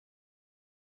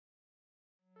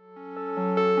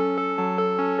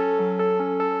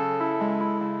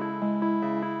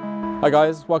Hi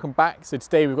guys, welcome back. So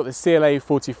today we've got the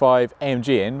CLA45 AMG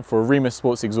in for a REMUS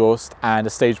Sports Exhaust and a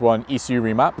Stage 1 ECU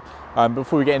remap.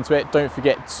 Before we get into it, don't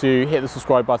forget to hit the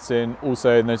subscribe button,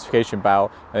 also the notification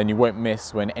bell, and then you won't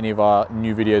miss when any of our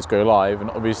new videos go live.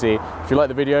 And obviously, if you like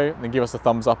the video, then give us a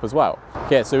thumbs up as well.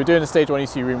 Okay, so we're doing the Stage 1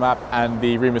 ECU remap and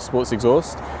the REMUS Sports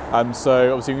Exhaust.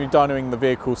 So obviously we're dynoing the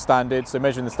vehicle standard, so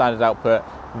measuring the standard output,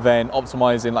 then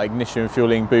optimizing like ignition,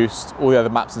 fueling, boost, all the other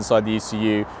maps inside the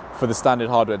ECU for the standard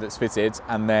hardware that's fitted,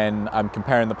 and then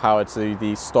comparing the power to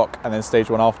the stock and then Stage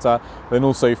 1 after, then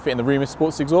also fitting the REMUS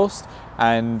Sports Exhaust.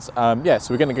 And yeah,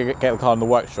 so we're going to get the car in the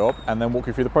workshop and then walk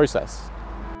you through the process.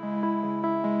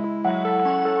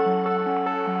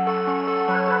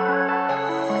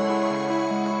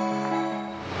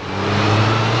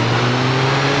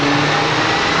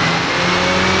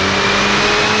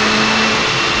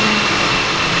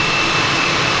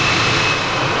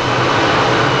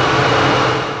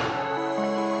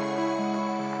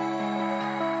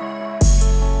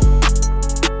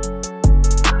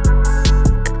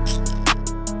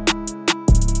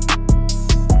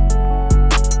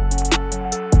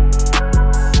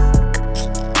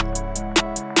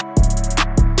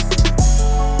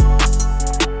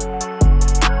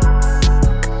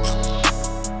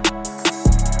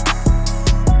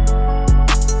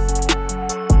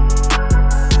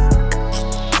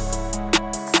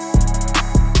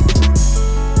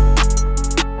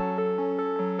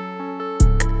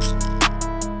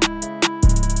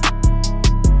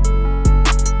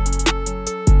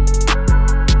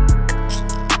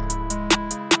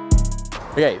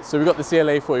 Okay, so we've got the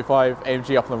CLA45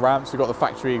 AMG up on the ramp, so we've got the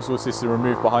factory exhaust system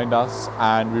removed behind us,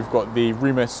 and we've got the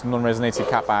REMUS non-resonated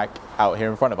Cat-Back out here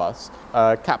in front of us.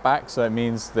 Cat-Back, so it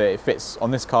means that it fits on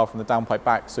this car from the downpipe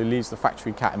back, so it leaves the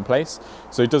factory cat in place.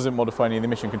 So it doesn't modify any of the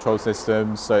emission control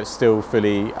systems, so it's still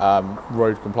fully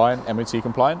road compliant, MOT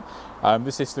compliant.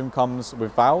 This system comes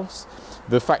with valves.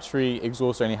 The factory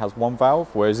exhaust only has one valve,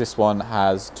 whereas this one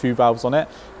has two valves on it.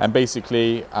 And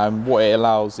basically, what it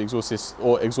allows the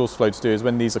exhaust flow to do is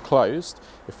when these are closed,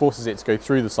 it forces it to go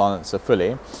through the silencer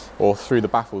fully, or through the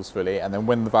baffles fully. And then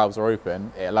when the valves are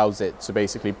open, it allows it to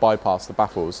basically bypass the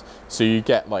baffles. So you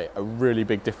get like a really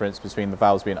big difference between the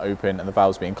valves being open and the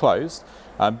valves being closed.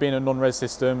 Being a non-res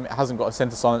system, it hasn't got a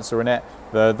center silencer in it.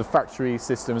 The factory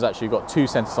system has actually got two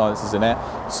center silencers in it.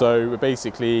 So we're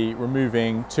basically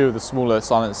removing two of the smaller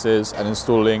silencers and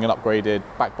installing an upgraded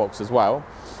back box as well.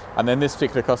 And then this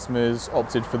particular customer's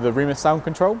opted for the REMUS sound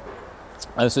control.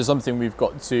 And so something we've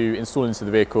got to install into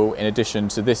the vehicle in addition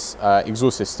to this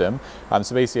exhaust system.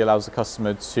 So basically allows the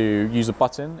customer to use a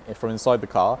button from inside the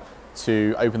car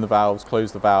to open the valves,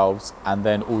 close the valves, and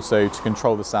then also to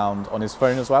control the sound on his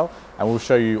phone as well. And we'll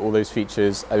show you all those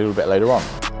features a little bit later on.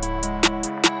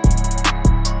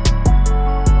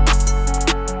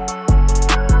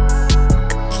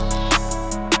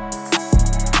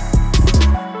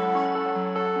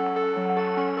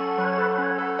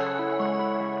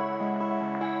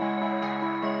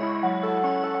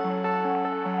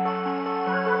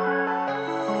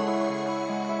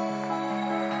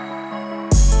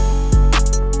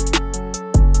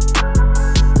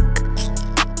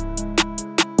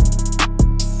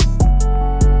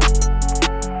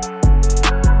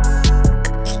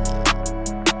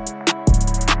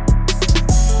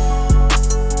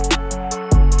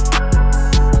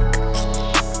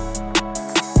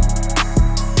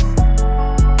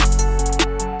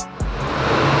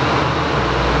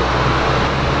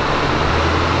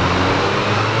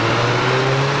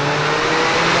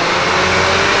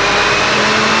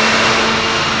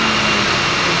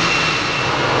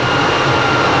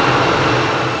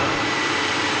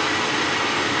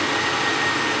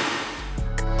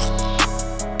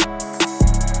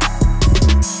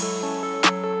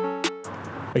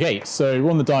 Okay, so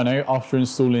we're on the dyno after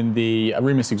installing the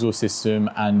REMUS exhaust system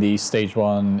and the Stage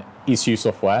 1 ECU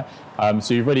software.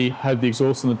 So you've already heard the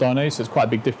exhaust on the dyno, so it's quite a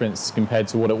big difference compared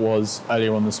to what it was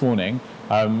earlier on this morning.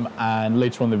 And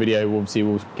later on in the video,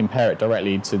 we'll compare it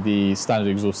directly to the standard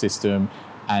exhaust system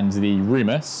and the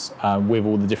REMUS with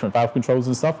all the different valve controls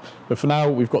and stuff. But for now,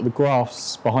 we've got the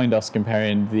graphs behind us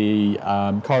comparing the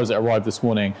cars that arrived this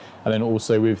morning and then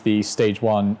also with the Stage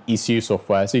 1 ECU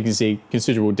software. So you can see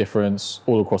considerable difference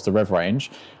all across the rev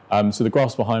range. So the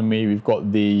graphs behind me, we've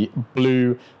got the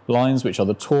blue lines, which are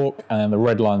the torque, and then the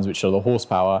red lines, which are the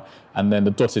horsepower, and then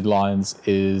the dotted lines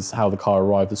is how the car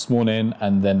arrived this morning,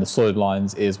 and then the solid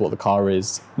lines is what the car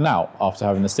is now after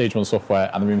having the Stage 1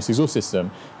 software and the REMUS exhaust system.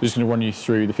 I'm just going to run you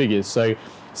through the figures. So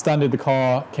standard, the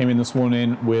car came in this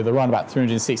morning with around about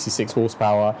 366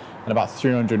 horsepower and about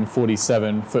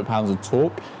 347 foot-pounds of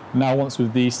torque. Now, once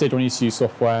with the Stage 1 ECU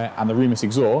software and the REMUS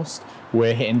exhaust,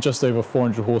 we're hitting just over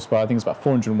 400 horsepower. I think it's about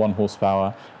 401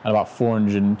 horsepower and about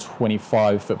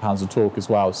 425 foot-pounds of torque as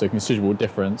well, so considerable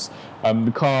difference.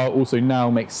 The car also now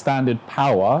makes standard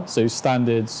power, so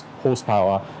standard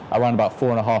horsepower, around about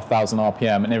 4,500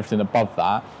 RPM, and everything above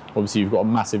that, obviously you've got a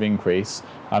massive increase.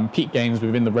 Peak gains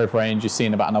within the rev range, you're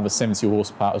seeing about another 70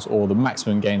 horsepower, or the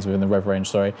maximum gains within the rev range,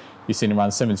 sorry, you're seeing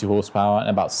around 70 horsepower and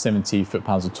about 70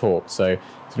 foot-pounds of torque. So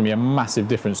it's going to be a massive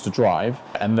difference to drive.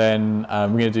 And then we're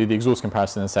going to do the exhaust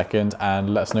comparison in a second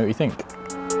and let us know what you think.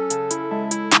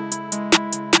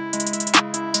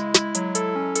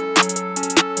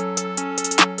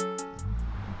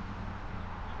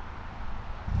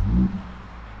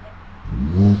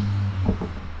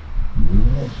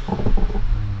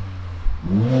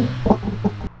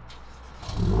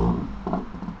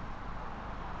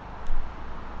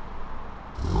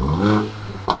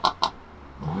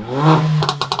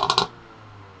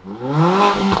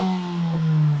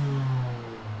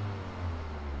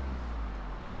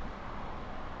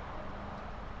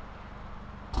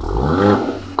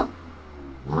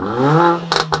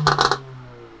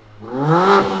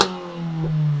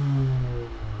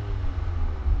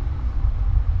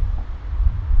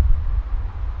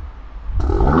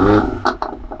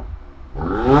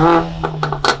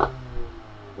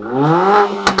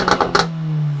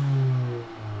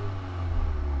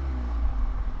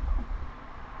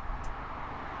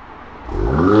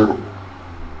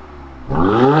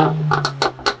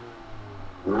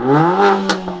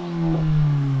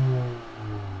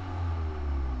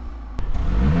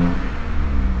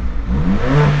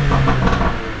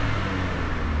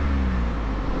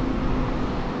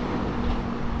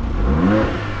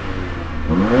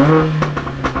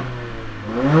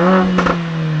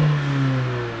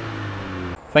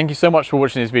 Thank you so much for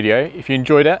watching this video. If you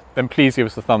enjoyed it, then please give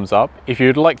us a thumbs up. If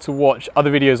you'd like to watch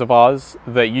other videos of ours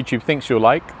that YouTube thinks you'll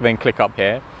like, then click up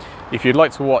here. If you'd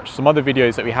like to watch some other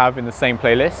videos that we have in the same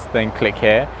playlist, then click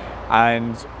here.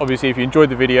 And obviously, if you enjoyed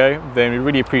the video, then we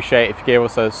really appreciate if you gave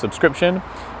us a subscription.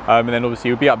 And then obviously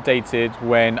you'll be updated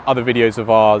when other videos of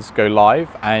ours go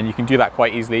live, and you can do that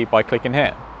quite easily by clicking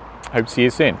here. Hope to see you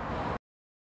soon.